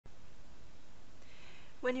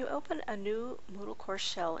When you open a new Moodle course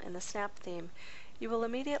shell in the Snap theme, you will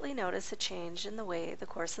immediately notice a change in the way the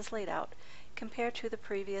course is laid out compared to the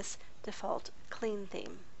previous default Clean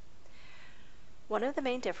theme. One of the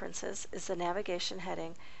main differences is the navigation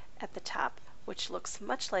heading at the top, which looks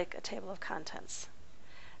much like a table of contents.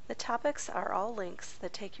 The topics are all links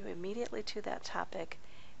that take you immediately to that topic,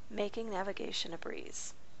 making navigation a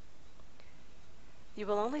breeze. You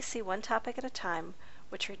will only see one topic at a time,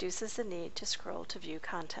 which reduces the need to scroll to view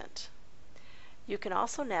content. You can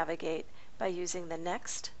also navigate by using the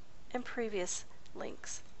next and previous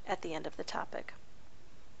links at the end of the topic.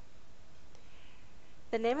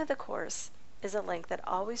 The name of the course is a link that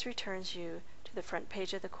always returns you to the front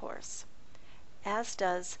page of the course, as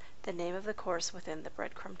does the name of the course within the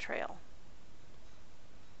breadcrumb trail.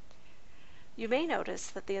 You may notice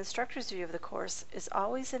that the instructor's view of the course is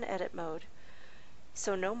always in edit mode,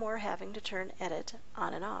 so no more having to turn edit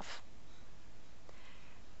on and off.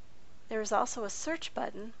 There is also a search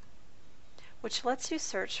button which lets you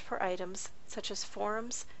search for items such as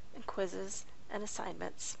forums and quizzes and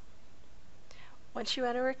assignments. Once you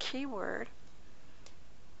enter a keyword,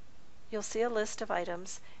 you'll see a list of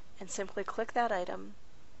items and simply click that item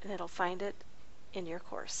and it'll find it in your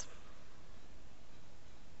course.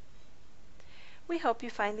 We hope you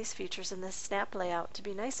find these features in this Snap layout to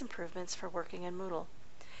be nice improvements for working in Moodle.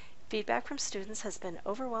 Feedback from students has been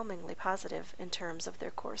overwhelmingly positive in terms of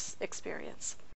their course experience.